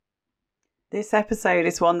This episode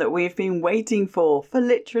is one that we've been waiting for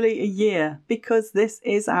literally a year because this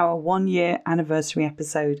is our 1-year anniversary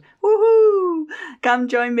episode. Woohoo! Come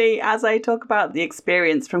join me as I talk about the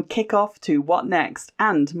experience from kickoff to what next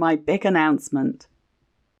and my big announcement.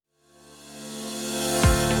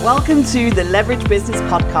 Welcome to the Leverage Business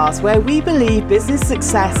Podcast, where we believe business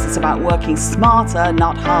success is about working smarter,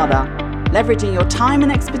 not harder. Leveraging your time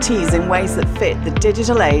and expertise in ways that fit the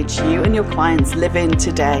digital age you and your clients live in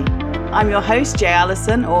today. I'm your host, Jay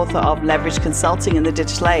Allison, author of Leverage Consulting in the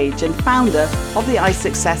Digital Age and founder of the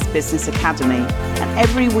iSuccess Business Academy. And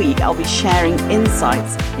every week I'll be sharing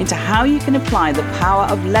insights into how you can apply the power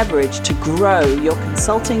of leverage to grow your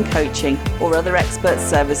consulting, coaching, or other expert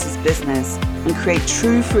services business and create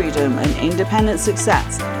true freedom and independent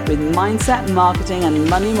success with mindset, marketing, and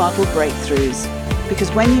money model breakthroughs.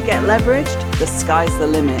 Because when you get leveraged, the sky's the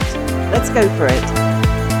limit. Let's go for it.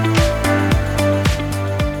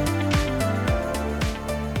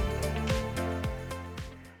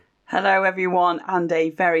 Hello everyone, and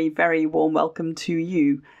a very, very warm welcome to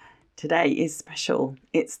you. Today is special.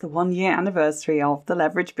 It's the 1-year anniversary of the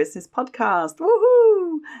Leverage Business Podcast.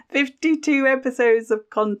 Woohoo! 52 episodes of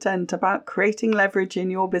content about creating leverage in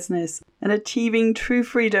your business and achieving true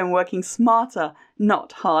freedom working smarter,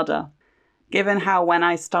 not harder. Given how when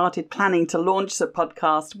I started planning to launch the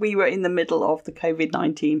podcast, we were in the middle of the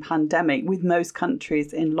COVID-19 pandemic with most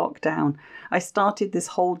countries in lockdown, I started this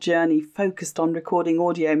whole journey focused on recording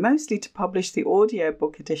audio, mostly to publish the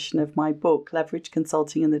audiobook edition of my book, Leverage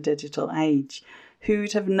Consulting in the Digital Age.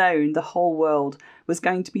 Who'd have known the whole world was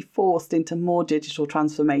going to be forced into more digital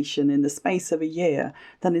transformation in the space of a year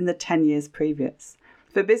than in the 10 years previous?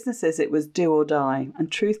 For businesses, it was do or die.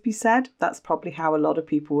 And truth be said, that's probably how a lot of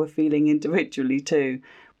people were feeling individually too.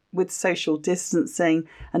 With social distancing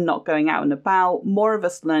and not going out and about, more of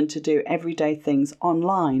us learned to do everyday things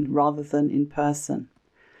online rather than in person.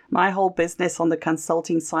 My whole business on the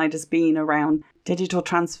consulting side has been around digital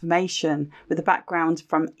transformation with a background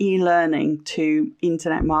from e-learning to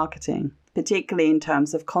internet marketing, particularly in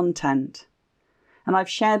terms of content. And I've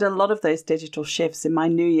shared a lot of those digital shifts in my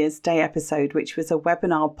New Year's Day episode, which was a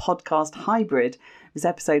webinar podcast hybrid. It was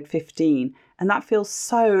episode 15. And that feels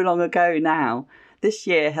so long ago now. This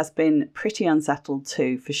year has been pretty unsettled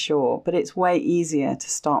too, for sure. But it's way easier to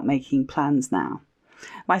start making plans now.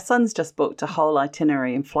 My son's just booked a whole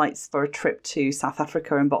itinerary and flights for a trip to South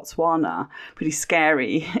Africa and Botswana. Pretty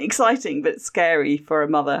scary, exciting, but scary for a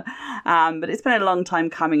mother. But it's been a long time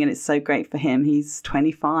coming and it's so great for him. He's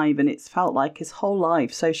 25 and it's felt like his whole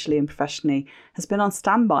life, socially and professionally, has been on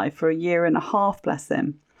standby for a year and a half, bless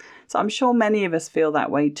him. So I'm sure many of us feel that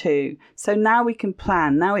way too. So now we can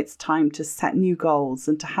plan. Now it's time to set new goals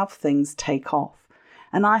and to have things take off.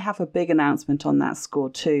 And I have a big announcement on that score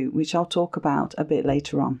too, which I'll talk about a bit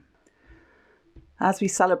later on. As we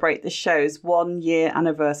celebrate the show's 1-year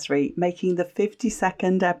anniversary, making the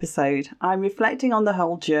 52nd episode, I'm reflecting on the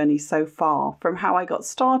whole journey so far, from how I got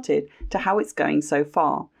started to how it's going so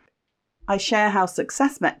far. I share how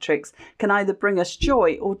success metrics can either bring us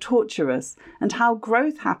joy or torture us, and how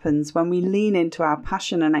growth happens when we lean into our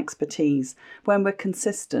passion and expertise, when we're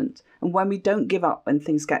consistent, and when we don't give up when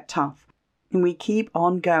things get tough. And we keep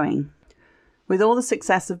on going. With all the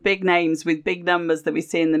success of big names with big numbers that we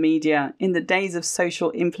see in the media, in the days of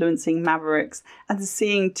social influencing mavericks and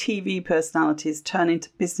seeing TV personalities turn into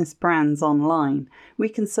business brands online, we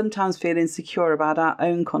can sometimes feel insecure about our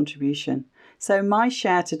own contribution. So my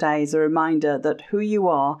share today is a reminder that who you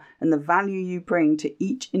are and the value you bring to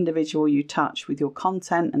each individual you touch with your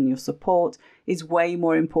content and your support is way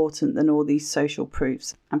more important than all these social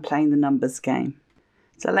proofs and playing the numbers game.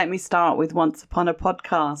 So let me start with Once Upon a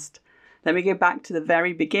Podcast. Let me go back to the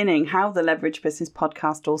very beginning, how the Leverage Business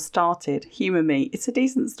Podcast all started. Humour me, it's a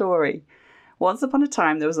decent story. Once upon a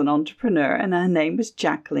time, there was an entrepreneur and her name was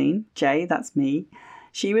Jacqueline. Jay, that's me.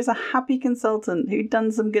 She was a happy consultant who'd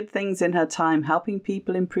done some good things in her time, helping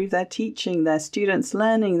people improve their teaching, their students'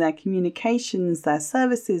 learning, their communications, their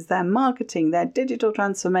services, their marketing, their digital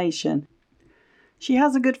transformation. She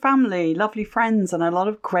has a good family, lovely friends, and a lot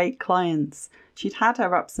of great clients. She'd had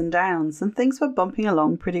her ups and downs, and things were bumping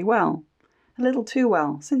along pretty well. A little too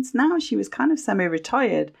well, since now she was kind of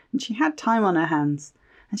semi-retired, and she had time on her hands.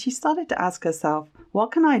 And she started to ask herself,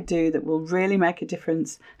 what can I do that will really make a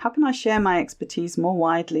difference? How can I share my expertise more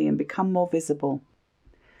widely and become more visible?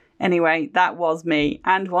 Anyway, that was me.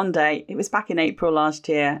 And one day, it was back in April last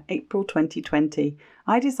year, April 2020,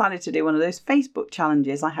 I decided to do one of those Facebook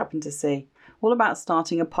challenges I happened to see, all about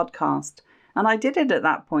starting a podcast. And I did it at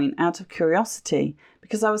that point out of curiosity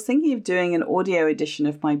because I was thinking of doing an audio edition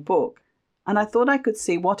of my book. and I thought I could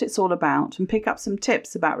see what it's all about and pick up some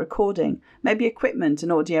tips about recording, maybe equipment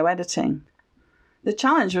and audio editing. The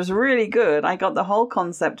challenge was really good. I got the whole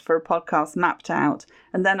concept for a podcast mapped out,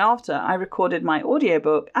 and then after I recorded my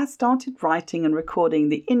audiobook, I started writing and recording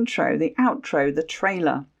the intro, the outro, the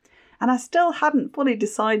trailer. And I still hadn't fully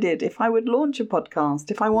decided if I would launch a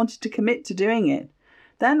podcast, if I wanted to commit to doing it.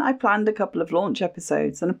 Then I planned a couple of launch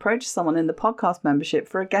episodes and approached someone in the podcast membership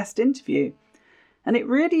for a guest interview. And it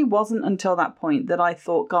really wasn't until that point that I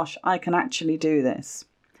thought, gosh, I can actually do this.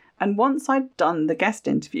 And once I'd done the guest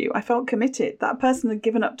interview, I felt committed. That person had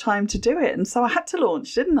given up time to do it, and so I had to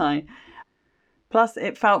launch, didn't I? Plus,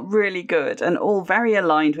 it felt really good and all very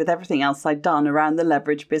aligned with everything else I'd done around the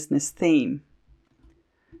leverage business theme.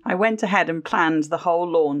 I went ahead and planned the whole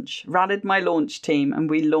launch, rallied my launch team, and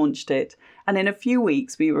we launched it. And in a few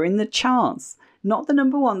weeks, we were in the charts. Not the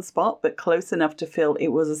number one spot, but close enough to feel it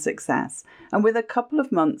was a success. And with a couple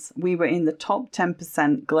of months, we were in the top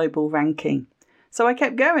 10% global ranking. So I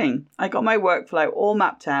kept going. I got my workflow all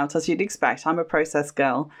mapped out, as you'd expect. I'm a process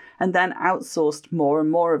girl, and then outsourced more and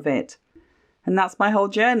more of it. And that's my whole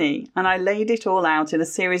journey. And I laid it all out in a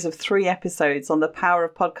series of 3 episodes on the power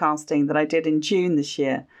of podcasting that I did in June this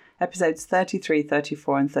year, episodes 33,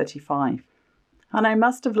 34, and 35. And I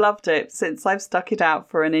must have loved it since I've stuck it out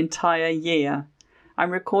for an entire year.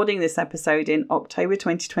 I'm recording this episode in October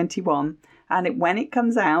 2021. And when it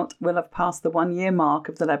comes out, we'll have passed the 1-year mark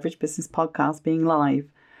of the Leverage Business Podcast being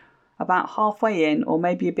live. About halfway in, or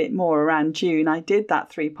maybe a bit more, around June, I did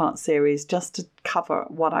that 3-part series just to cover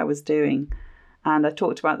what I was doing. And I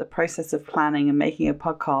talked about the process of planning and making a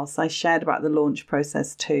podcast. I shared about the launch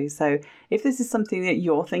process too. So if this is something that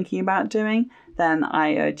you're thinking about doing, then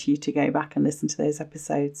I urge you to go back and listen to those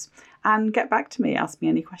episodes. And get back to me, ask me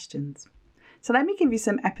any questions. So let me give you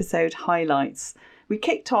some episode highlights. We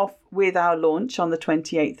kicked off with our launch on the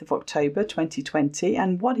 28th of October 2020,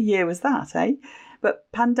 and what a year was that, eh? But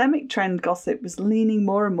pandemic trend gossip was leaning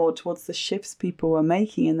more and more towards the shifts people were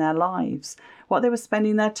making in their lives, what they were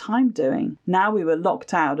spending their time doing. Now we were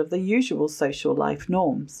locked out of the usual social life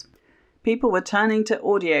norms. People were turning to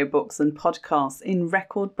audiobooks and podcasts in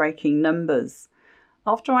record-breaking numbers.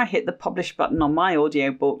 After I hit the publish button on my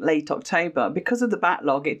audiobook late October, because of the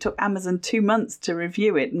backlog, it took Amazon 2 months to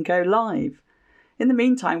review it and go live. In the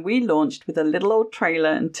meantime, we launched with a little old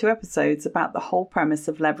trailer and 2 episodes about the whole premise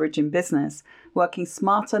of leverage in business, working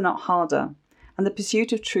smarter, not harder, and the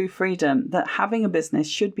pursuit of true freedom that having a business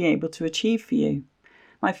should be able to achieve for you.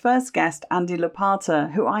 My first guest, Andy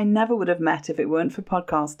Lopata, who I never would have met if it weren't for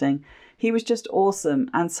podcasting, he was just awesome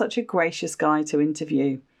and such a gracious guy to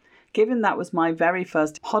interview. Given that was my very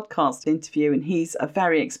first podcast interview and he's a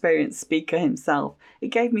very experienced speaker himself,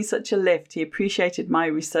 it gave me such a lift. He appreciated my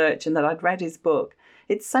research and that I'd read his book.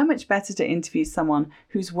 It's so much better to interview someone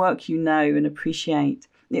whose work you know and appreciate.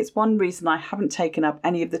 It's one reason I haven't taken up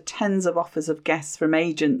any of the tens of offers of guests from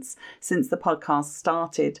agents since the podcast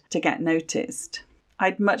started to get noticed.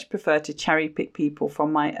 I'd much prefer to cherry pick people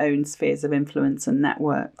from my own spheres of influence and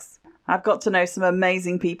networks. I've got to know some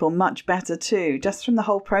amazing people much better too, just from the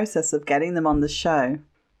whole process of getting them on the show.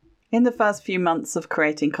 In the first few months of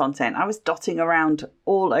creating content, I was dotting around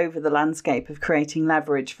all over the landscape of creating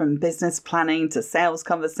leverage, from business planning to sales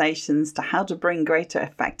conversations to how to bring greater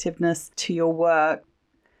effectiveness to your work.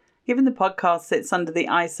 Given the podcast sits under the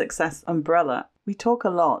iSuccess umbrella, we talk a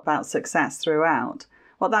lot about success throughout,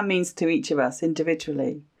 what that means to each of us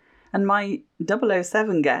individually. And my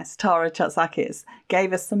 007 guest, Tara Chatsakis,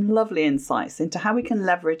 gave us some lovely insights into how we can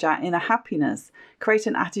leverage our inner happiness, create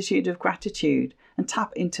an attitude of gratitude, and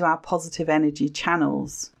tap into our positive energy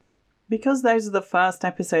channels. Because those are the first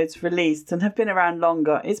episodes released and have been around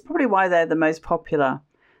longer, it's probably why they're the most popular.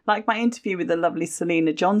 Like my interview with the lovely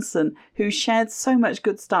Selena Johnson, who shared so much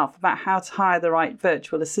good stuff about how to hire the right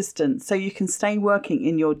virtual assistant so you can stay working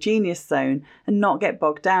in your genius zone and not get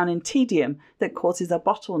bogged down in tedium that causes a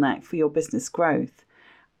bottleneck for your business growth.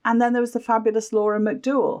 And then there was the fabulous Laura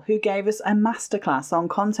McDowell, who gave us a masterclass on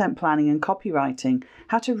content planning and copywriting,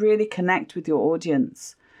 how to really connect with your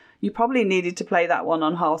audience. You probably needed to play that one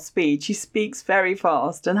on half speed. She speaks very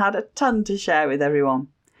fast and had a ton to share with everyone.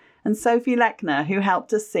 And Sophie Lechner, who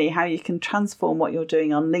helped us see how you can transform what you're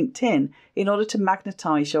doing on LinkedIn in order to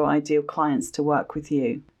magnetize your ideal clients to work with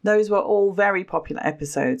you. Those were all very popular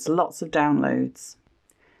episodes, lots of downloads.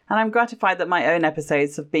 And I'm gratified that my own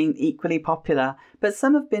episodes have been equally popular, but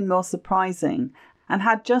some have been more surprising and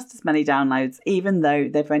had just as many downloads, even though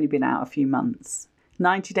they've only been out a few months.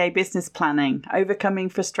 90-day business planning, overcoming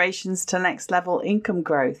frustrations to next level income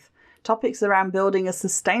growth, topics around building a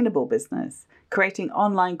sustainable business, creating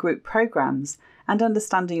online group programs, and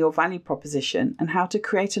understanding your value proposition and how to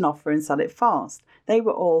create an offer and sell it fast. They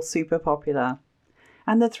were all super popular.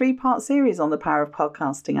 And the 3-part series on the power of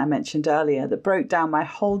podcasting I mentioned earlier that broke down my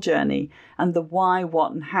whole journey and the why,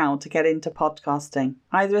 what and how to get into podcasting,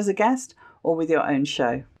 either as a guest or with your own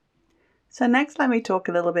show. So next, let me talk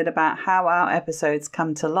a little bit about how our episodes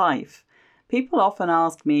come to life. People often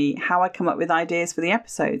ask me how I come up with ideas for the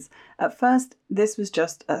episodes. At first, this was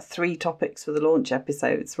just 3 topics for the launch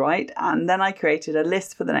episodes, right? And then I created a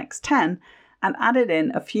list for the next 10 and added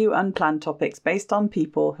in a few unplanned topics based on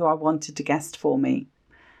people who I wanted to guest for me.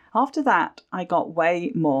 After that, I got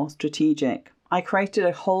way more strategic. I created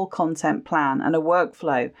a whole content plan and a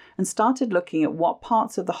workflow and started looking at what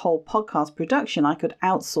parts of the whole podcast production I could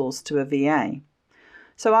outsource to a VA.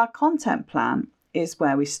 So our content plan is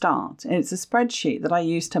where we start. And it's a spreadsheet that I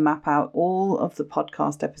use to map out all of the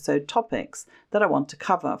podcast episode topics that I want to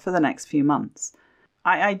cover for the next few months.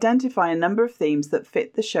 I identify a number of themes that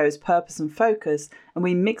fit the show's purpose and focus, and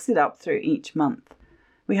we mix it up through each month.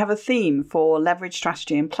 We have a theme for leverage,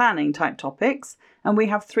 strategy and planning type topics, and we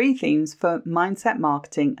have 3 themes for mindset,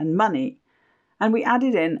 marketing and money. And we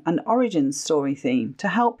added in an origin story theme to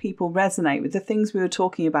help people resonate with the things we were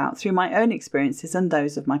talking about through my own experiences and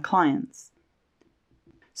those of my clients.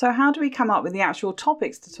 So how do we come up with the actual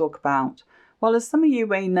topics to talk about? Well, as some of you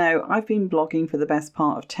may know, I've been blogging for the best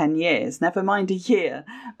part of 10 years, never mind a year,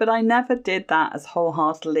 but I never did that as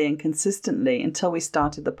wholeheartedly and consistently until we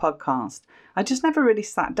started the podcast. I just never really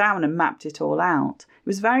sat down and mapped it all out. It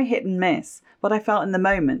was very hit and miss, what I felt in the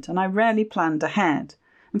moment, and I rarely planned ahead.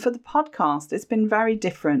 And for the podcast, it's been very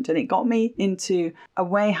different, and it got me into a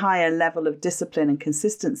way higher level of discipline and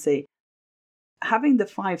consistency. Having the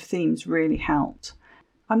 5 themes really helped.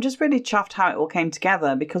 I'm just really chuffed how it all came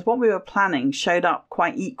together because what we were planning showed up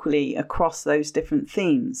quite equally across those different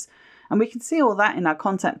themes. And we can see all that in our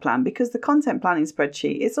content plan because the content planning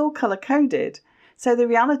spreadsheet is all color coded. So the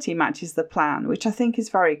reality matches the plan, which I think is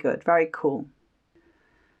very good, very cool.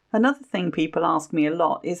 Another thing people ask me a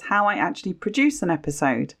lot is how I actually produce an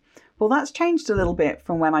episode. Well, that's changed a little bit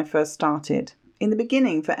from when I first started. In the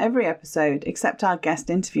beginning, for every episode, except our guest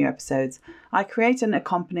interview episodes, I create an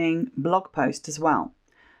accompanying blog post as well.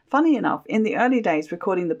 Funny enough, in the early days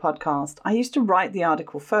recording the podcast, I used to write the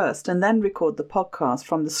article first and then record the podcast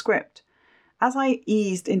from the script. As I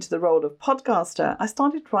eased into the role of podcaster, I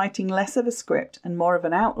started writing less of a script and more of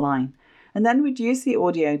an outline, and then would use the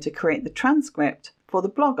audio to create the transcript for the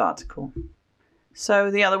blog article.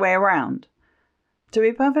 So the other way around. To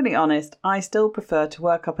be perfectly honest, I still prefer to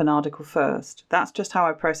work up an article first. That's just how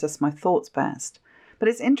I process my thoughts best. But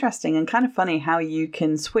it's interesting and kind of funny how you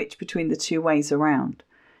can switch between the 2 ways around.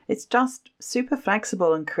 It's just super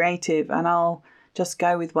flexible and creative, and I'll just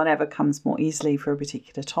go with whatever comes more easily for a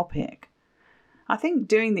particular topic. I think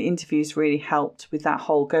doing the interviews really helped with that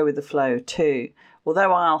whole go with the flow too.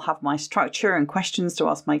 Although I'll have my structure and questions to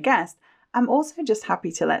ask my guest, I'm also just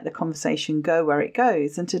happy to let the conversation go where it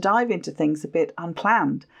goes and to dive into things a bit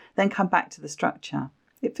unplanned, then come back to the structure.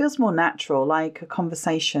 It feels more natural, like a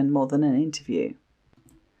conversation more than an interview.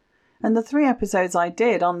 And the 3 episodes I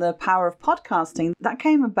did on the power of podcasting, that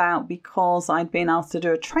came about because I'd been asked to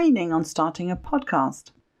do a training on starting a podcast.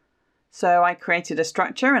 So I created a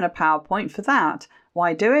structure and a PowerPoint for that.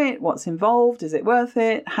 Why do it? What's involved? Is it worth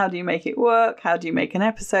it? How do you make it work? How do you make an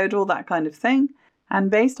episode? All that kind of thing. And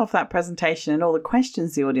based off that presentation and all the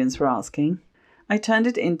questions the audience were asking, I turned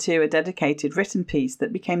it into a dedicated written piece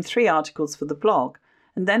that became 3 articles for the blog,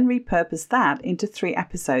 and then repurposed that into 3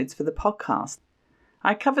 episodes for the podcast.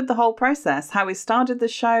 I covered the whole process, how we started the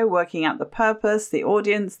show, working out the purpose, the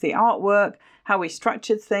audience, the artwork, how we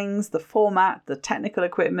structured things, the format, the technical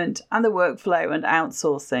equipment, and the workflow and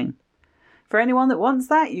outsourcing. For anyone that wants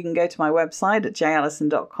that, you can go to my website at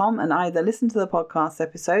jallison.com and either listen to the podcast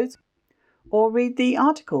episodes or read the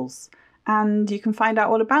articles. And you can find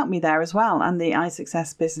out all about me there as well, and the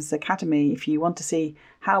iSuccess Business Academy if you want to see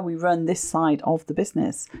how we run this side of the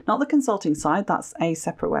business. Not the consulting side, that's a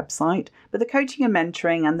separate website, but the coaching and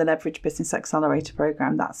mentoring and the Leverage Business Accelerator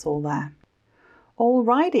program, that's all there.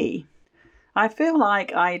 Alrighty. I feel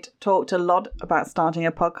like I'd talked a lot about starting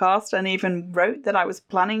a podcast and even wrote that I was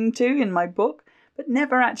planning to in my book, but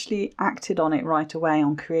never actually acted on it right away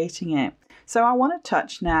on creating it. So I want to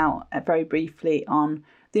touch now very briefly on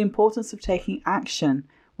the importance of taking action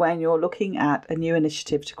when you're looking at a new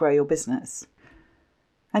initiative to grow your business.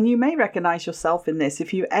 And you may recognize yourself in this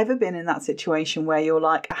if you've ever been in that situation where you're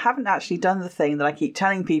like, I haven't actually done the thing that I keep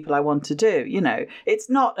telling people I want to do. You know, it's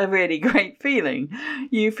not a really great feeling.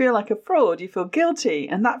 You feel like a fraud, you feel guilty.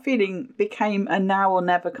 And that feeling became a now or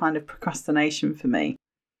never kind of procrastination for me.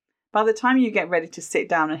 By the time you get ready to sit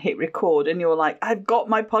down and hit record and you're like, I've got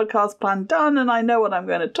my podcast plan done and I know what I'm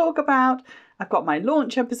going to talk about. I've got my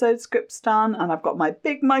launch episode scripts done and I've got my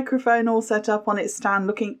big microphone all set up on its stand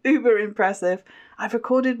looking uber impressive. I've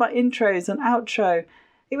recorded my intros and outro.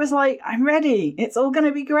 It was like, I'm ready. It's all going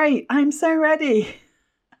to be great. I'm so ready.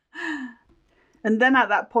 And then at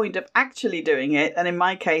that point of actually doing it, and in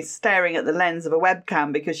my case, staring at the lens of a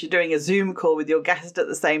webcam because you're doing a Zoom call with your guest at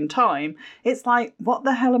the same time, it's like, what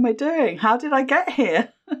the hell am I doing? How did I get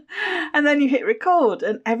here? And then you hit record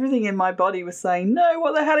and everything in my body was saying, no,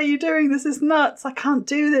 what the hell are you doing? This is nuts. I can't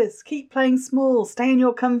do this. Keep playing small. Stay in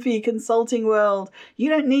your comfy consulting world. You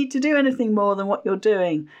don't need to do anything more than what you're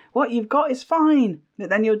doing. What you've got is fine. But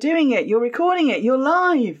then you're doing it. You're recording it. You're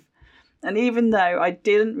live. And even though I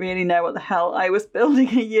didn't really know what the hell I was building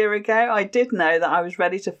a year ago, I did know that I was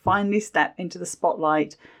ready to finally step into the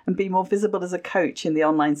spotlight and be more visible as a coach in the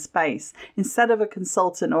online space, instead of a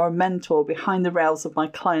consultant or a mentor behind the rails of my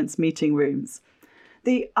clients' meeting rooms.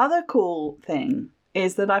 The other cool thing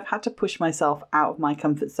is that I've had to push myself out of my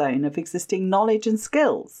comfort zone of existing knowledge and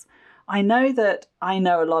skills. I know that I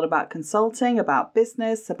know a lot about consulting, about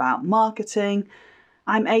business, about marketing.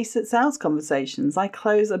 I'm ace at sales conversations. I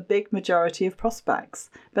close a big majority of prospects,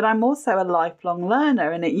 but I'm also a lifelong learner,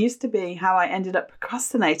 and it used to be how I ended up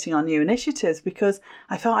procrastinating on new initiatives because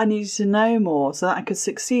I felt I needed to know more so that I could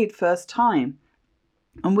succeed first time.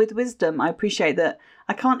 And with wisdom, I appreciate that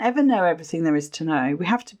I can't ever know everything there is to know. We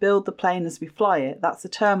have to build the plane as we fly it. That's a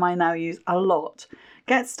term I now use a lot.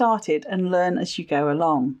 Get started and learn as you go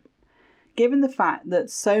along. Given the fact that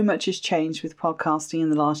so much has changed with podcasting in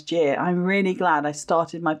the last year, I'm really glad I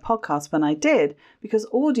started my podcast when I did, because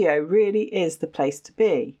audio really is the place to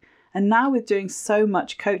be. And now with doing so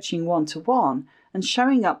much coaching one-to-one and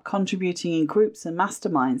showing up contributing in groups and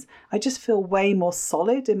masterminds, I just feel way more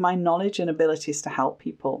solid in my knowledge and abilities to help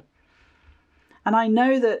people. And I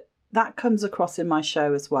know that that comes across in my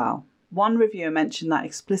show as well. One reviewer mentioned that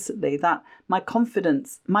explicitly, that my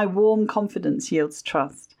warm confidence yields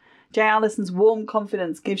trust. Jay Allison's warm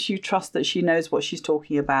confidence gives you trust that she knows what she's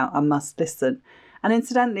talking about and must listen. And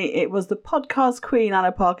incidentally, it was the podcast queen,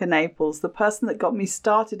 Anna Parker Naples, the person that got me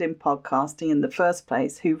started in podcasting in the first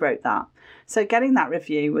place, who wrote that. So getting that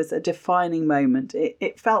review was a defining moment.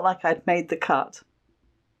 It felt like I'd made the cut.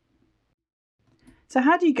 So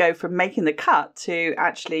how do you go from making the cut to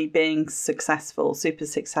actually being successful, super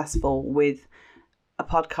successful with a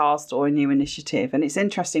podcast or a new initiative? And it's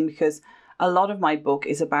interesting because a lot of my book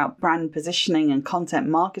is about brand positioning and content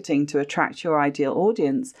marketing to attract your ideal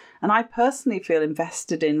audience. And I personally feel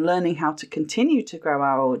invested in learning how to continue to grow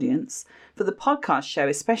our audience for the podcast show,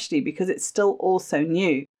 especially because it's still also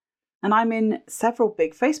new. And I'm in several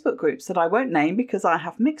big Facebook groups that I won't name because I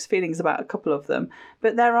have mixed feelings about a couple of them.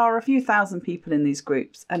 But there are a few thousand people in these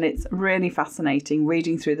groups, and it's really fascinating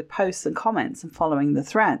reading through the posts and comments and following the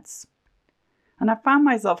threads. And I found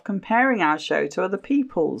myself comparing our show to other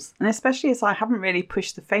people's. And especially as I haven't really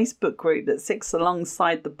pushed the Facebook group that sits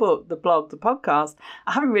alongside the book, the blog, the podcast,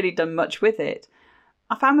 I haven't really done much with it.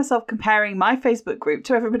 I found myself comparing my Facebook group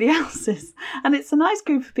to everybody else's. And it's a nice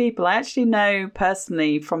group of people I actually know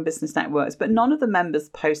personally from business networks, but none of the members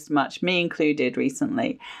post much, me included,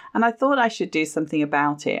 recently. And I thought I should do something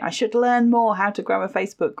about it. I should learn more how to grow a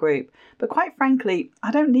Facebook group. But quite frankly,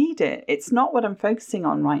 I don't need it. It's not what I'm focusing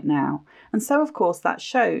on right now. And so, of course, that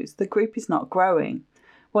shows the group is not growing.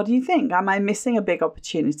 What do you think? Am I missing a big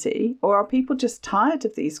opportunity? Or are people just tired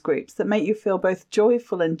of these groups that make you feel both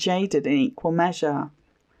joyful and jaded in equal measure?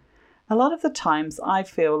 A lot of the times I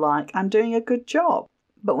feel like I'm doing a good job.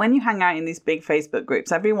 But when you hang out in these big Facebook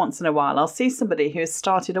groups, every once in a while, I'll see somebody who has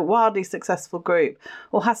started a wildly successful group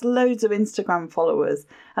or has loads of Instagram followers.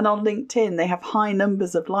 And on LinkedIn, they have high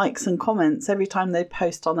numbers of likes and comments every time they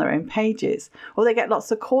post on their own pages. Or they get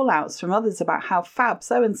lots of call outs from others about how fab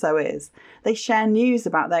so-and-so is. They share news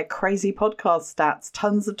about their crazy podcast stats,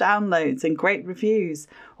 tons of downloads and great reviews.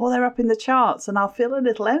 Or they're up in the charts and I'll feel a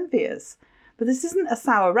little envious. But this isn't a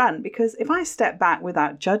sour rant, because if I step back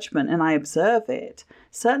without judgment and I observe it,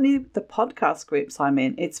 certainly the podcast groups I'm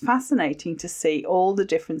in, it's fascinating to see all the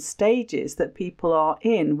different stages that people are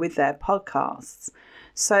in with their podcasts.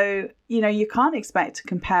 So, you can't expect to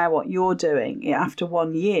compare what you're doing after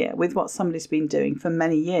 1 year with what somebody's been doing for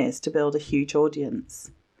many years to build a huge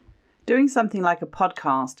audience. Doing something like a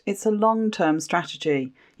podcast, it's a long-term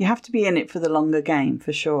strategy. You have to be in it for the longer game,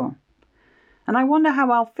 for sure. And I wonder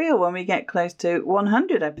how I'll feel when we get close to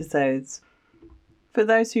 100 episodes. For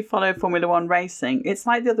those who follow Formula One racing, it's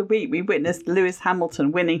like the other week we witnessed Lewis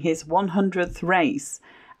Hamilton winning his 100th race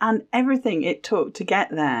and everything it took to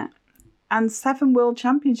get there. And 7 world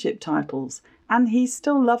championship titles and he's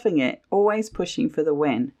still loving it, always pushing for the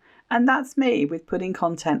win. And that's me with putting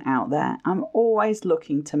content out there. I'm always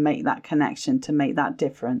looking to make that connection, to make that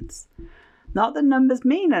difference. Not that numbers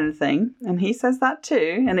mean anything, and he says that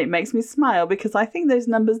too, and it makes me smile because I think those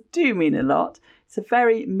numbers do mean a lot. It's a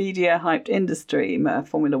very media-hyped industry,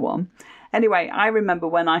 Formula One. Anyway, I remember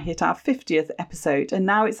when I hit our 50th episode, and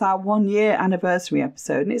now it's our 1-year anniversary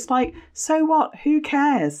episode, and it's like, so what? Who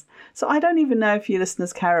cares? So I don't even know if you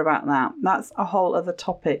listeners care about that. That's a whole other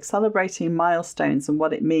topic, celebrating milestones and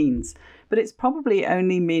what it means. But it's probably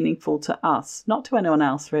only meaningful to us, not to anyone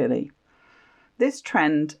else really. This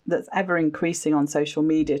trend that's ever increasing on social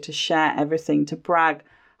media to share everything, to brag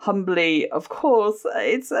humbly, of course,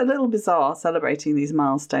 it's a little bizarre celebrating these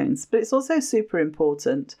milestones, but it's also super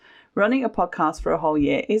important. Running a podcast for a whole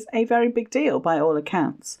year is a very big deal by all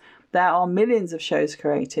accounts. There are millions of shows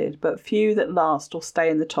created, but few that last or stay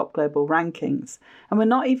in the top global rankings. And we're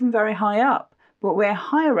not even very high up, but we're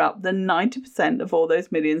higher up than 90% of all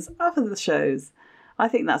those millions of other shows. I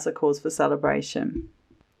think that's a cause for celebration.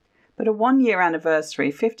 But a 1-year anniversary,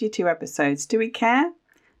 52 episodes, do we care?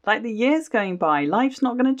 Like the years going by, life's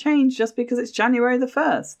not going to change just because it's January the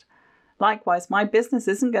 1st. Likewise, my business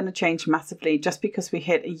isn't going to change massively just because we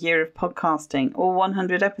hit a year of podcasting or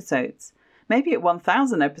 100 episodes. Maybe at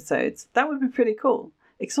 1,000 episodes, that would be pretty cool.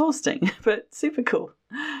 Exhausting, but super cool.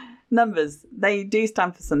 Numbers, they do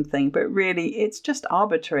stand for something, but really it's just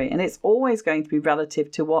arbitrary and it's always going to be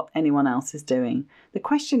relative to what anyone else is doing. The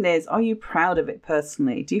question is, are you proud of it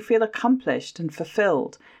personally? Do you feel accomplished and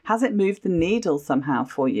fulfilled? Has it moved the needle somehow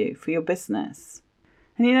for you, for your business?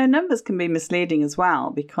 And numbers can be misleading as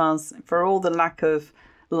well, because for all the lack of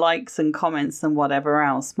likes and comments and whatever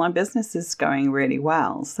else, my business is going really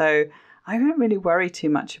well. So I don't really worry too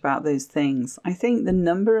much about those things. I think the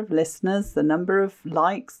number of listeners, the number of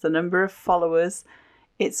likes, the number of followers,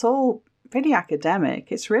 it's all really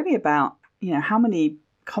academic. It's really about, how many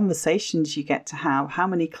conversations you get to have, how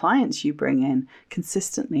many clients you bring in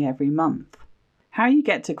consistently every month. How you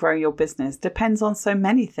get to grow your business depends on so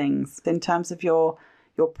many things in terms of your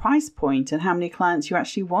price point and how many clients you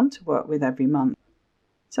actually want to work with every month.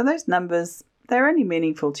 So those numbers, they're only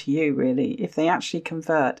meaningful to you really if they actually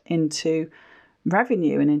convert into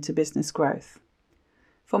revenue and into business growth.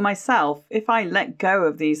 For myself, if I let go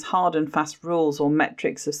of these hard and fast rules or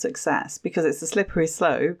metrics of success because it's a slippery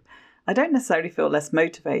slope, I don't necessarily feel less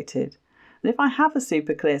motivated. And if I have a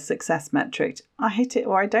super clear success metric, I hit it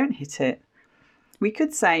or I don't hit it. We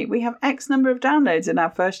could say we have X number of downloads in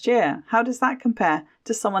our first year. How does that compare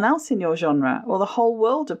to someone else in your genre or the whole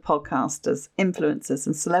world of podcasters, influencers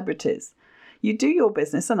and celebrities? You do your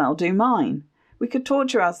business and I'll do mine. We could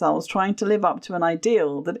torture ourselves trying to live up to an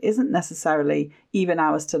ideal that isn't necessarily even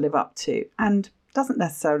ours to live up to and doesn't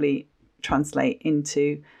necessarily translate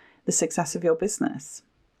into the success of your business.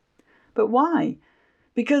 But why?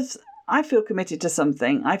 Because I feel committed to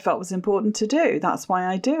something I felt was important to do. That's why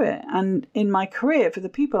I do it. And in my career, for the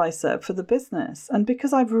people I serve, for the business. And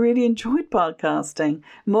because I've really enjoyed podcasting,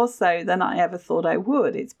 more so than I ever thought I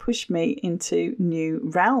would. It's pushed me into new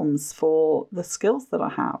realms for the skills that I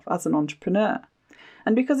have as an entrepreneur.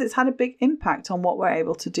 And because it's had a big impact on what we're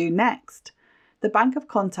able to do next. The bank of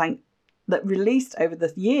content that released over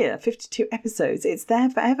the year, 52 episodes, it's there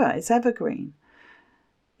forever. It's evergreen.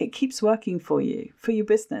 It keeps working for you, for your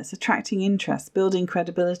business, attracting interest, building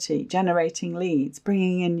credibility, generating leads,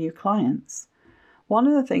 bringing in new clients. One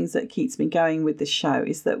of the things that keeps me going with this show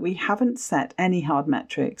is that we haven't set any hard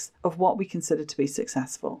metrics of what we consider to be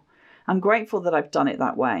successful. I'm grateful that I've done it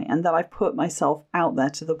that way and that I've put myself out there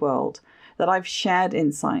to the world, that I've shared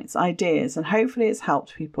insights, ideas, and hopefully it's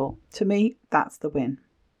helped people. To me, that's the win.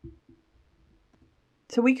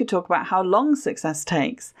 So we could talk about how long success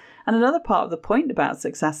takes. And another part of the point about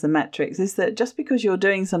success and metrics is that just because you're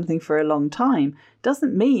doing something for a long time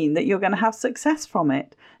doesn't mean that you're going to have success from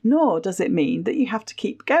it, nor does it mean that you have to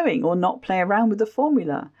keep going or not play around with the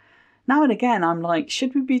formula. Now and again, I'm like,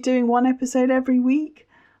 should we be doing one episode every week?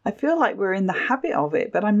 I feel like we're in the habit of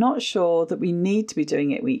it, but I'm not sure that we need to be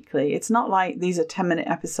doing it weekly. It's not like these are 10-minute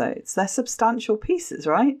episodes. They're substantial pieces,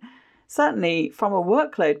 right? Certainly, from a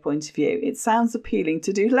workload point of view, it sounds appealing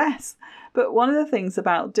to do less. But one of the things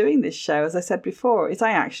about doing this show, as I said before, is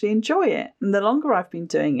I actually enjoy it. And the longer I've been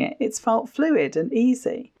doing it, it's felt fluid and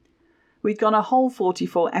easy. We'd gone a whole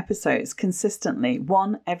 44 episodes consistently,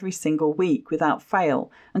 one every single week without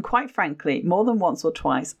fail. And quite frankly, more than once or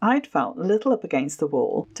twice, I'd felt a little up against the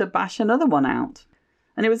wall to bash another one out.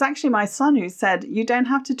 And it was actually my son who said, you don't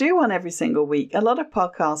have to do one every single week. A lot of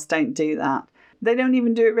podcasts don't do that. They don't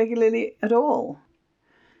even do it regularly at all.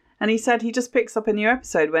 And he said he just picks up a new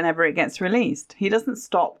episode whenever it gets released. He doesn't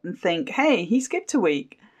stop and think, hey, he skipped a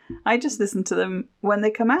week. I just listen to them when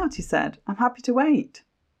they come out, he said. I'm happy to wait.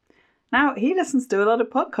 Now, he listens to a lot of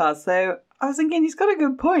podcasts, so I was thinking he's got a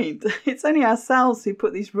good point. It's only ourselves who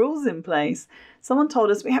put these rules in place. Someone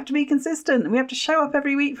told us we have to be consistent and we have to show up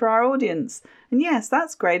every week for our audience. And yes,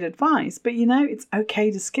 that's great advice, but it's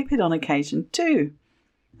okay to skip it on occasion too.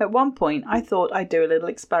 At one point, I thought I'd do a little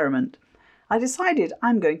experiment. I decided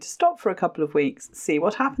I'm going to stop for a couple of weeks, see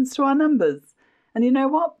what happens to our numbers. And you know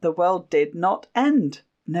what? The world did not end.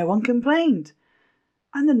 No one complained.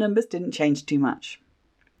 And the numbers didn't change too much.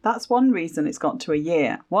 That's one reason it's got to a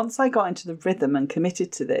year. Once I got into the rhythm and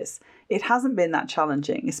committed to this, it hasn't been that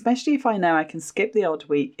challenging, especially if I know I can skip the odd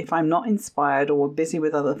week if I'm not inspired or busy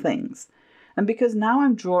with other things. And because now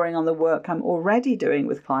I'm drawing on the work I'm already doing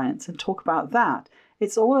with clients and talk about that,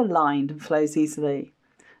 it's all aligned and flows easily.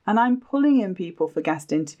 And I'm pulling in people for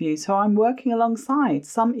guest interviews who I'm working alongside,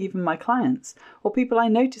 some even my clients, or people I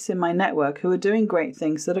notice in my network who are doing great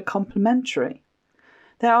things that are complementary.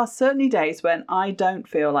 There are certainly days when I don't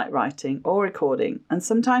feel like writing or recording, and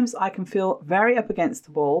sometimes I can feel very up against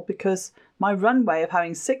the wall because my runway of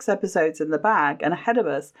having 6 episodes in the bag and ahead of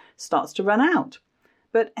us starts to run out.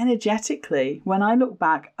 But energetically, when I look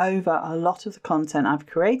back over a lot of the content I've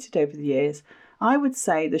created over the years, I would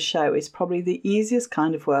say the show is probably the easiest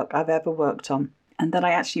kind of work I've ever worked on, and that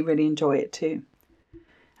I actually really enjoy it too.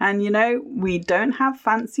 And we don't have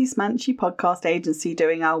fancy smanchy podcast agency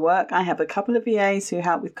doing our work. I have a couple of VAs who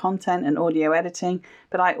help with content and audio editing,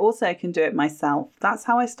 but I also can do it myself. That's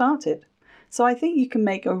how I started. So I think you can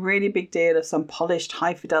make a really big deal of some polished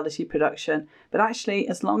high fidelity production, but actually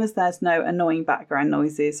as long as there's no annoying background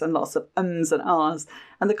noises and lots of ums and ahs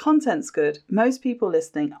and the content's good, most people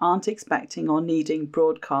listening aren't expecting or needing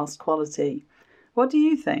broadcast quality. What do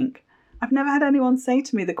you think? I've never had anyone say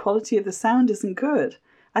to me the quality of the sound isn't good.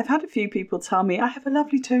 I've had a few people tell me I have a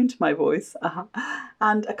lovely tone to my voice,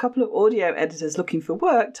 and a couple of audio editors looking for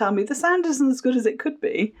work tell me the sound isn't as good as it could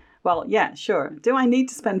be. Well, yeah, sure. Do I need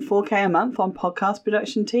to spend $4,000 a month on podcast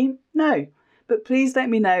production team? No. But please let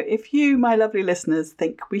me know if you, my lovely listeners,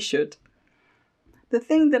 think we should. The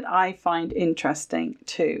thing that I find interesting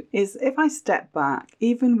too is if I step back,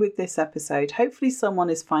 even with this episode, hopefully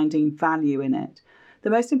someone is finding value in it.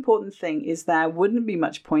 The most important thing is there wouldn't be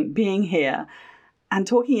much point being here and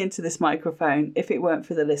talking into this microphone if it weren't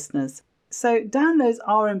for the listeners. So downloads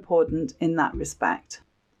are important in that respect.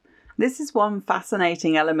 This is one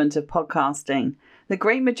fascinating element of podcasting. The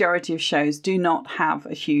great majority of shows do not have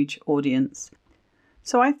a huge audience.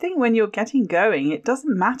 So I think when you're getting going, it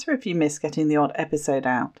doesn't matter if you miss getting the odd episode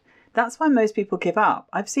out. That's why most people give up.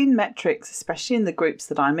 I've seen metrics, especially in the groups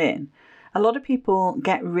that I'm in. A lot of people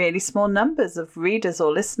get really small numbers of readers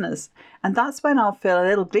or listeners. And that's when I'll feel a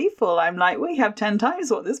little gleeful. I'm like, we have 10 times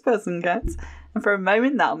what this person gets. And for a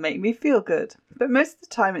moment, that'll make me feel good. But most of the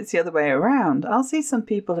time, it's the other way around. I'll see some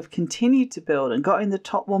people have continued to build and got in the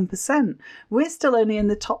top 1%. We're still only in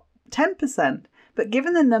the top 10%. But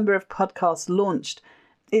given the number of podcasts launched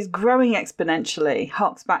is growing exponentially,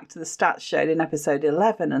 harks back to the stats showed in episode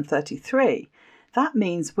 11 and 33, that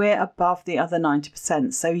means we're above the other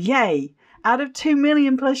 90%. So yay! Out of 2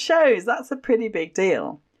 million plus shows, that's a pretty big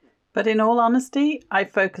deal. But in all honesty, I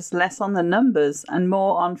focus less on the numbers and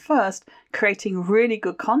more on first, creating really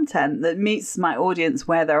good content that meets my audience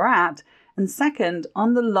where they're at, and second,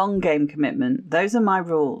 on the long game commitment. Those are my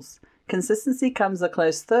rules. Consistency comes a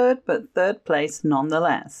close third, but third place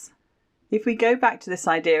nonetheless. If we go back to this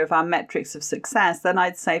idea of our metrics of success, then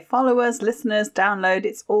I'd say followers, listeners, download,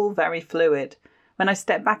 it's all very fluid. When I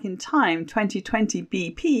step back in time, 2020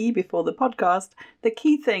 BP, before the podcast, the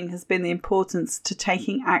key thing has been the importance to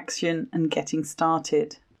taking action and getting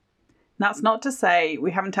started. That's not to say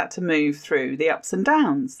we haven't had to move through the ups and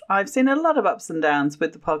downs. I've seen a lot of ups and downs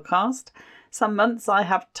with the podcast. Some months I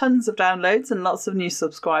have tons of downloads and lots of new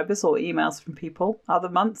subscribers or emails from people. Other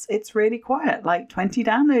months it's really quiet, like 20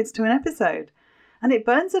 downloads to an episode. And it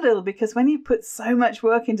burns a little because when you put so much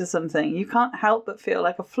work into something, you can't help but feel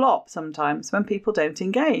like a flop sometimes when people don't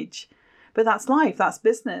engage. But that's life, that's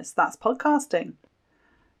business, that's podcasting.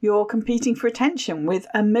 You're competing for attention with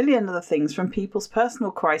a million other things, from people's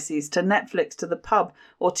personal crises to Netflix to the pub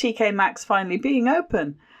or TK Maxx finally being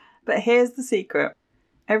open. But here's the secret.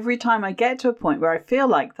 Every time I get to a point where I feel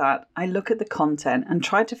like that, I look at the content and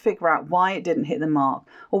try to figure out why it didn't hit the mark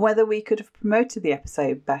or whether we could have promoted the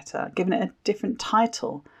episode better, given it a different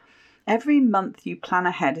title. Every month you plan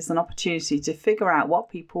ahead is an opportunity to figure out what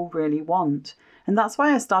people really want. And that's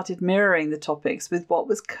why I started mirroring the topics with what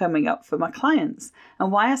was coming up for my clients,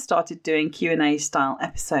 and why I started doing Q&A style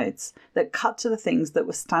episodes that cut to the things that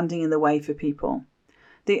were standing in the way for people.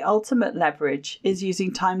 The ultimate leverage is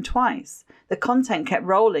using time twice. The content kept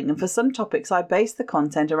rolling, and for some topics I based the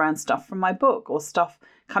content around stuff from my book or stuff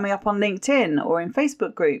coming up on LinkedIn or in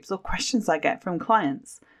Facebook groups or questions I get from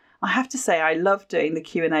clients. I have to say I love doing the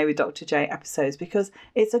Q&A with Dr. J episodes because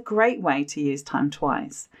it's a great way to use time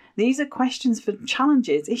twice. These are questions for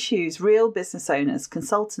challenges, issues real business owners,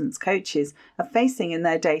 consultants, coaches are facing in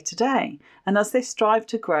their day-to-day, and as they strive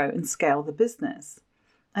to grow and scale the business.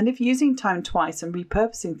 And if using time twice and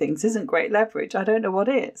repurposing things isn't great leverage, I don't know what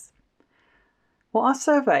is. What our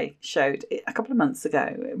survey showed a couple of months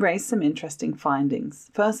ago raised some interesting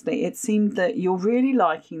findings. Firstly, it seemed that you're really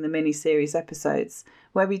liking the mini-series episodes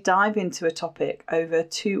where we dive into a topic over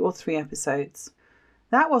 2 or 3 episodes.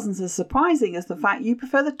 That wasn't as surprising as the fact you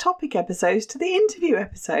prefer the topic episodes to the interview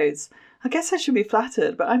episodes. I guess I should be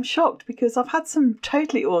flattered, but I'm shocked because I've had some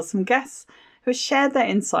totally awesome guests who have shared their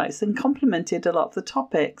insights and complemented a lot of the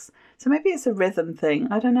topics. So maybe it's a rhythm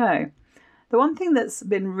thing, I don't know. The one thing that's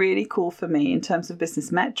been really cool for me in terms of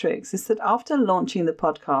business metrics is that after launching the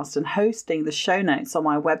podcast and hosting the show notes on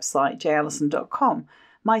my website, jallison.com,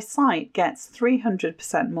 my site gets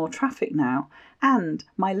 300% more traffic now, and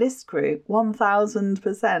my list grew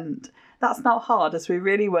 1,000%. That's not hard, as we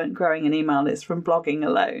really weren't growing an email list from blogging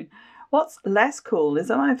alone. What's less cool is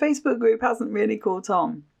that my Facebook group hasn't really caught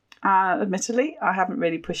on. Admittedly, I haven't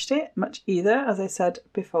really pushed it much either, as I said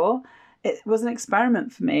before. It was an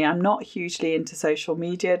experiment for me. I'm not hugely into social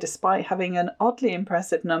media, despite having an oddly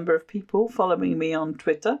impressive number of people following me on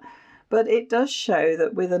Twitter. But it does show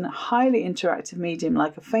that with a highly interactive medium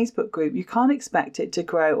like a Facebook group, you can't expect it to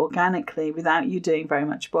grow organically without you doing very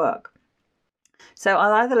much work. So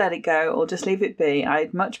I'll either let it go or just leave it be.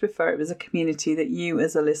 I'd much prefer it was a community that you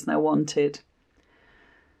as a listener wanted.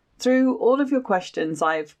 Through all of your questions,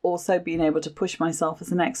 I've also been able to push myself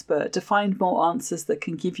as an expert to find more answers that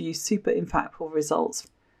can give you super impactful results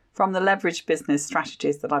from the leveraged business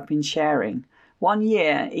strategies that I've been sharing. 1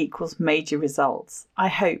 year equals major results. I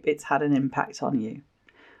hope it's had an impact on you.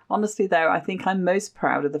 Honestly, though, I think I'm most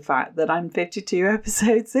proud of the fact that I'm 52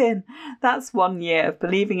 episodes in. That's 1 year of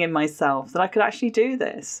believing in myself that I could actually do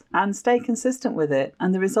this and stay consistent with it,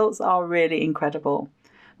 and the results are really incredible.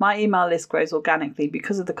 My email list grows organically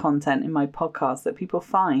because of the content in my podcast that people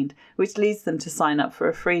find, which leads them to sign up for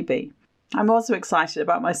a freebie. I'm also excited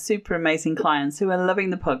about my super amazing clients who are loving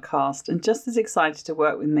the podcast and just as excited to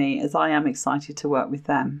work with me as I am excited to work with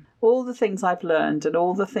them. All the things I've learned and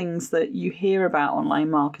all the things that you hear about online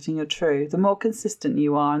marketing are true. The more consistent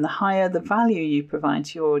you are and the higher the value you provide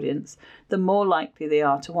to your audience, the more likely they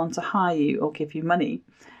are to want to hire you or give you money.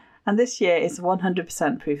 And this year is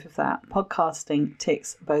 100% proof of that. Podcasting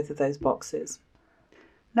ticks both of those boxes.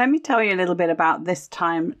 Let me tell you a little bit about this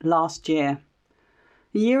time last year.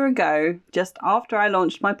 A year ago, just after I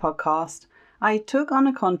launched my podcast, I took on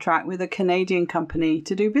a contract with a Canadian company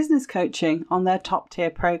to do business coaching on their top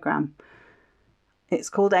tier program. It's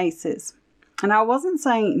called ACES. And I wasn't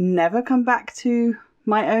saying never come back to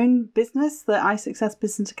my own business, the iSuccess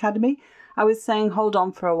Business Academy. I was saying hold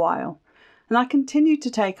on for a while. And I continued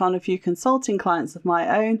to take on a few consulting clients of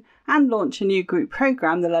my own and launch a new group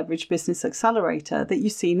program, the Leverage Business Accelerator, that you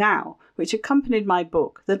see now, which accompanied my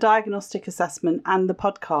book, the diagnostic assessment and the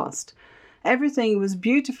podcast. Everything was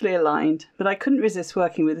beautifully aligned, but I couldn't resist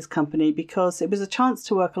working with this company because it was a chance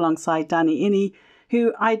to work alongside Danny Inney,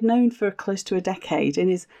 who I'd known for close to a decade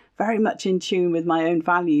and is very much in tune with my own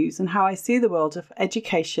values and how I see the world of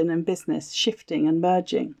education and business shifting and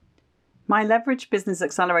merging. My Leverage Business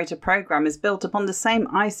Accelerator program is built upon the same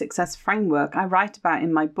iSuccess framework I write about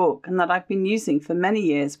in my book and that I've been using for many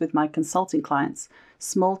years with my consulting clients,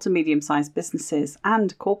 small to medium-sized businesses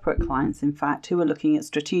and corporate clients, in fact, who are looking at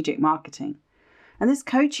strategic marketing. And this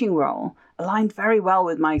coaching role aligned very well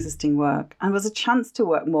with my existing work and was a chance to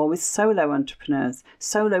work more with solo entrepreneurs,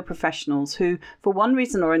 solo professionals who, for one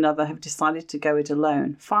reason or another, have decided to go it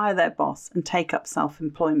alone, fire their boss and take up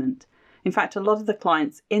self-employment. In fact, a lot of the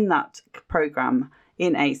clients in that program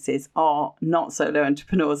in ACES are not solo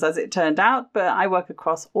entrepreneurs, as it turned out, but I work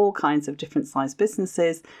across all kinds of different size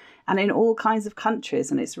businesses and in all kinds of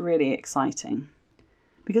countries, and it's really exciting.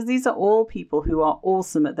 Because these are all people who are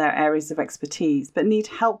awesome at their areas of expertise, but need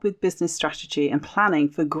help with business strategy and planning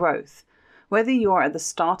for growth. Whether you're at the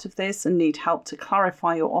start of this and need help to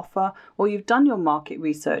clarify your offer, or you've done your market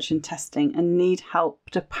research and testing and need help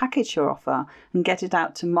to package your offer and get it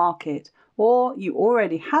out to market, or you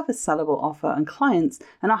already have a sellable offer and clients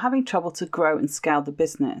and are having trouble to grow and scale the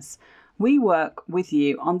business, we work with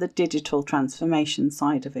you on the digital transformation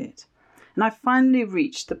side of it. And I finally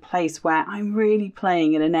reached the place where I'm really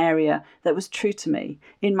playing in an area that was true to me,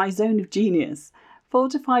 in my zone of genius. 4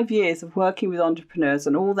 to 5 years of working with entrepreneurs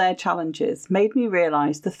and all their challenges made me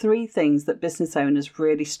realise the 3 things that business owners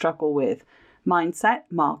really struggle with: mindset,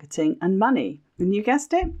 marketing, and money. And you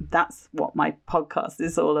guessed it, that's what my podcast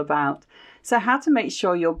is all about. So how to make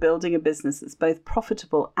sure you're building a business that's both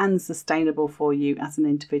profitable and sustainable for you as an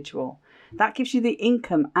individual. That gives you the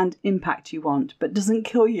income and impact you want, but doesn't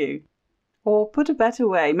kill you. Or put a better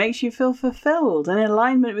way, makes you feel fulfilled and in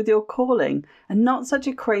alignment with your calling, and not such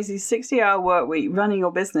a crazy 60-hour work week running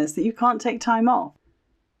your business that you can't take time off.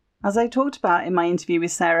 As I talked about in my interview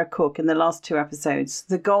with Sarah Cook in the last 2 episodes,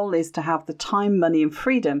 the goal is to have the time, money and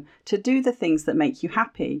freedom to do the things that make you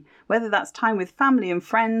happy, whether that's time with family and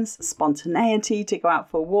friends, spontaneity to go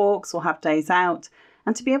out for walks or have days out,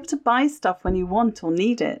 and to be able to buy stuff when you want or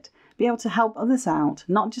need it. Be able to help others out,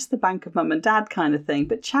 not just the bank of mum and dad kind of thing,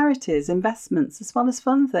 but charities, investments, as well as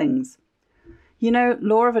fun things. You know,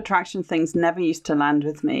 law of attraction things never used to land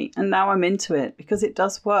with me, and now I'm into it because it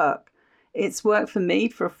does work. It's worked for me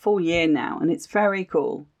for a full year now, and it's very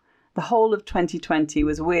cool. The whole of 2020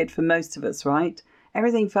 was weird for most of us, right?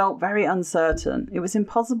 Everything felt very uncertain. It was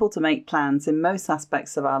impossible to make plans in most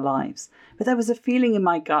aspects of our lives, but there was a feeling in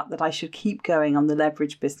my gut that I should keep going on the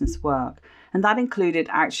leverage business work. And that included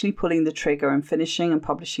actually pulling the trigger and finishing and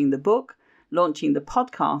publishing the book, launching the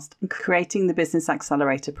podcast, and creating the Business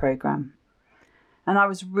Accelerator program. And I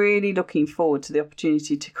was really looking forward to the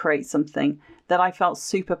opportunity to create something that I felt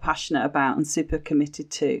super passionate about and super committed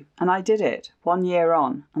to. And I did it 1 year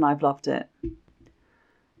on, and I've loved it.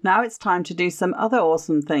 Now it's time to do some other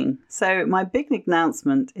awesome thing. So my big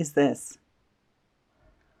announcement is this.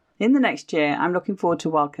 In the next year, I'm looking forward to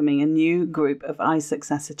welcoming a new group of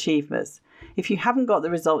iSuccess achievers. If you haven't got the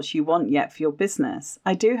results you want yet for your business,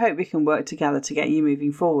 I do hope we can work together to get you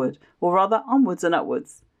moving forward, or rather onwards and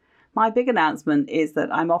upwards. My big announcement is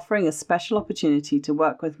that I'm offering a special opportunity to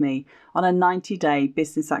work with me on a 90-day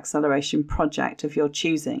business acceleration project of your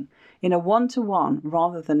choosing, in a one-to-one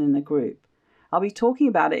rather than in a group. I'll be talking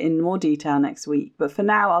about it in more detail next week, but for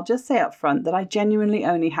now I'll just say up front that I genuinely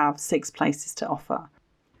only have 6 places to offer.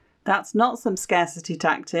 That's not some scarcity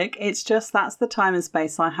tactic, it's just that's the time and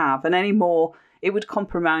space I have, and any more it would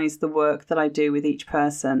compromise the work that I do with each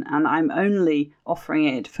person, and I'm only offering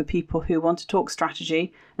it for people who want to talk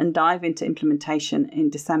strategy and dive into implementation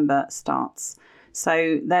in December starts.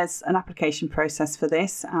 So there's an application process for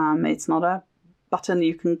this. It's not a button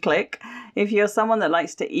you can click. If you're someone that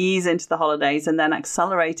likes to ease into the holidays and then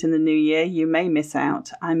accelerate in the new year, you may miss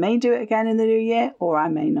out. I may do it again in the new year, or I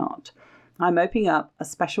may not. I'm opening up a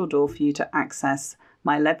special door for you to access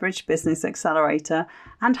my Leverage Business Accelerator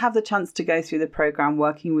and have the chance to go through the program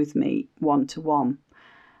working with me one-to-one.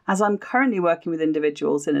 As I'm currently working with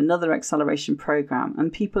individuals in another acceleration program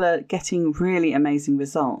and people are getting really amazing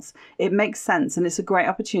results, it makes sense and it's a great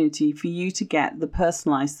opportunity for you to get the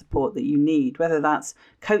personalized support that you need, whether that's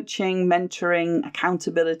coaching, mentoring,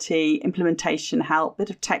 accountability, implementation help, bit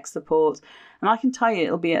of tech support. And I can tell you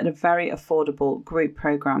it'll be at a very affordable group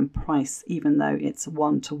program price, even though it's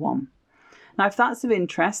one-to-one. Now, if that's of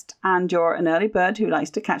interest and you're an early bird who likes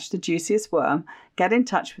to catch the juiciest worm, get in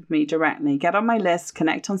touch with me directly. Get on my list,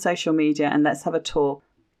 connect on social media, and let's have a talk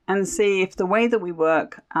and see if the way that we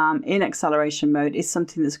work in acceleration mode is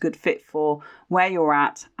something that's a good fit for where you're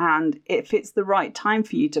at and if it's the right time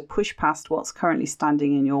for you to push past what's currently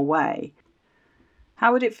standing in your way.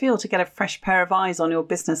 How would it feel to get a fresh pair of eyes on your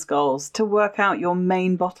business goals, to work out your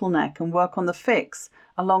main bottleneck and work on the fix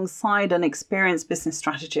alongside an experienced business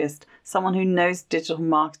strategist, someone who knows digital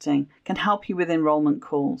marketing, can help you with enrollment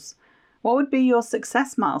calls? What would be your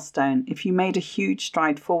success milestone if you made a huge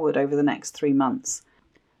stride forward over the next 3 months?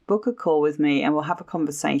 Book a call with me and we'll have a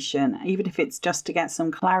conversation, even if it's just to get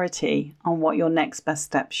some clarity on what your next best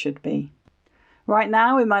step should be. Right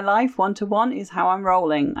now in my life, one-to-one is how I'm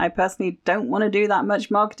rolling. I personally don't want to do that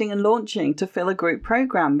much marketing and launching to fill a group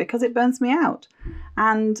program because it burns me out.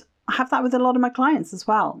 And I have that with a lot of my clients as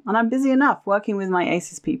well. And I'm busy enough working with my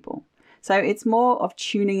ACES people. So it's more of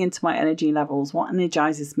tuning into my energy levels, what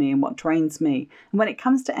energizes me and what drains me. And when it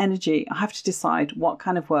comes to energy, I have to decide what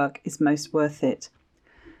kind of work is most worth it.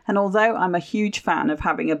 And although I'm a huge fan of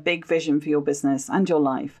having a big vision for your business and your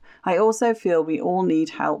life, I also feel we all need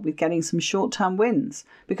help with getting some short-term wins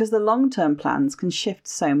because the long-term plans can shift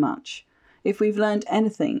so much. If we've learned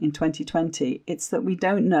anything in 2020, it's that we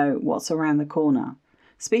don't know what's around the corner.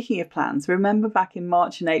 Speaking of plans, remember back in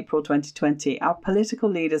March and April 2020, our political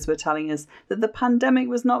leaders were telling us that the pandemic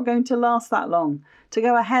was not going to last that long, to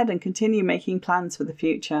go ahead and continue making plans for the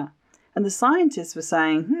future. And the scientists were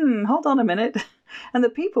saying, hold on a minute. And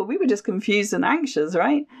the people, we were just confused and anxious,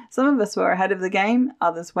 right? Some of us were ahead of the game,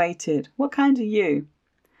 others waited. What kind are you?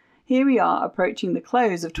 Here we are approaching the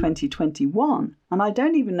close of 2021, and I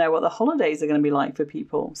don't even know what the holidays are going to be like for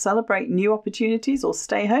people. Celebrate new opportunities or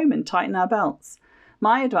stay home and tighten our belts?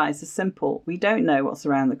 My advice is simple. We don't know what's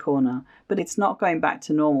around the corner, but it's not going back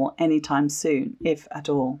to normal anytime soon, if at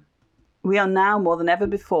all. We are now more than ever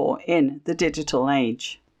before in the digital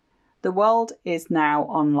age. The world is now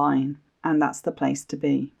online, and that's the place to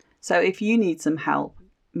be. So if you need some help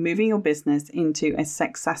moving your business into a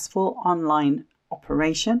successful online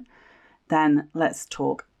operation, then let's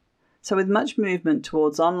talk. So with much movement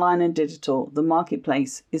towards online and digital, the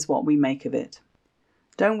marketplace is what we make of it.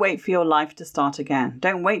 Don't wait for your life to start again.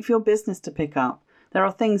 Don't wait for your business to pick up. There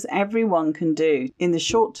are things everyone can do in the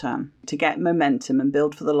short term to get momentum and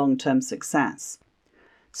build for the long-term success.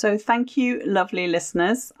 So thank you, lovely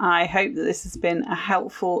listeners. I hope that this has been a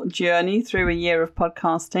helpful journey through a year of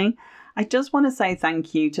podcasting. I just want to say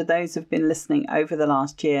thank you to those who've been listening over the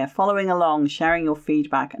last year, following along, sharing your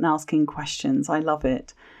feedback and asking questions. I love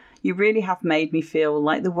it. You really have made me feel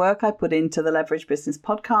like the work I put into the Leverage Business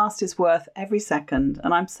podcast is worth every second.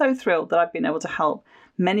 And I'm so thrilled that I've been able to help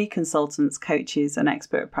many consultants, coaches and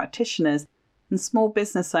expert practitioners and small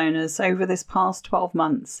business owners over this past 12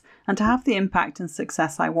 months and to have the impact and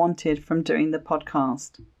success I wanted from doing the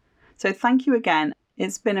podcast. So thank you again.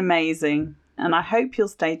 It's been amazing. And I hope you'll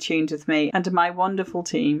stay tuned with me and my wonderful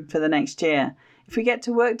team for the next year. If we get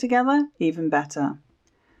to work together, even better.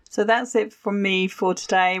 So that's it from me for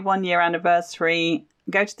today, 1 year anniversary.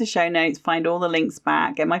 Go to the show notes, find all the links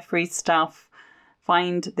back, get my free stuff,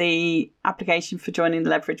 find the application for joining the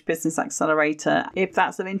Leverage Business Accelerator if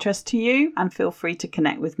that's of interest to you, and feel free to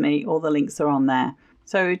connect with me. All the links are on there.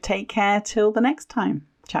 So take care till the next time.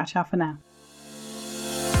 Ciao, ciao for now.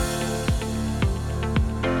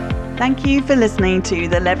 Thank you for listening to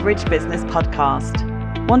the Leverage Business Podcast.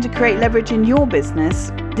 Want to create leverage in your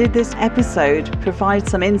business? Did this episode provide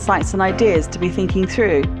some insights and ideas to be thinking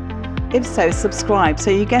through? If so, subscribe so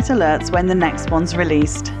you get alerts when the next one's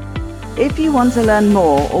released. If you want to learn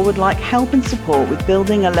more or would like help and support with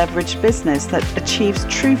building a leveraged business that achieves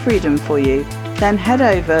true freedom for you, then head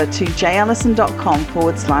over to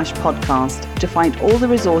jallison.com/podcast to find all the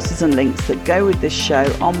resources and links that go with this show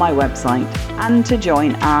on my website and to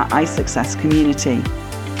join our iSuccess community.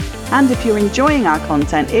 And if you're enjoying our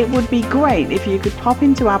content, it would be great if you could pop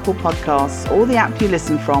into Apple Podcasts or the app you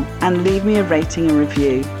listen from and leave me a rating and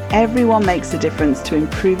review. Everyone makes a difference to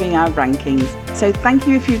improving our rankings. So thank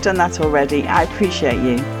you if you've done that already. I appreciate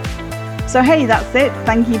you. So hey, that's it.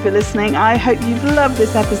 Thank you for listening. I hope you've loved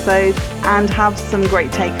this episode and have some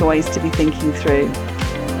great takeaways to be thinking through.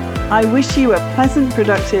 I wish you a pleasant,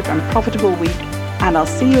 productive and profitable week, and I'll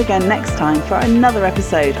see you again next time for another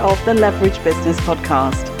episode of the Leverage Business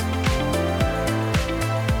Podcast.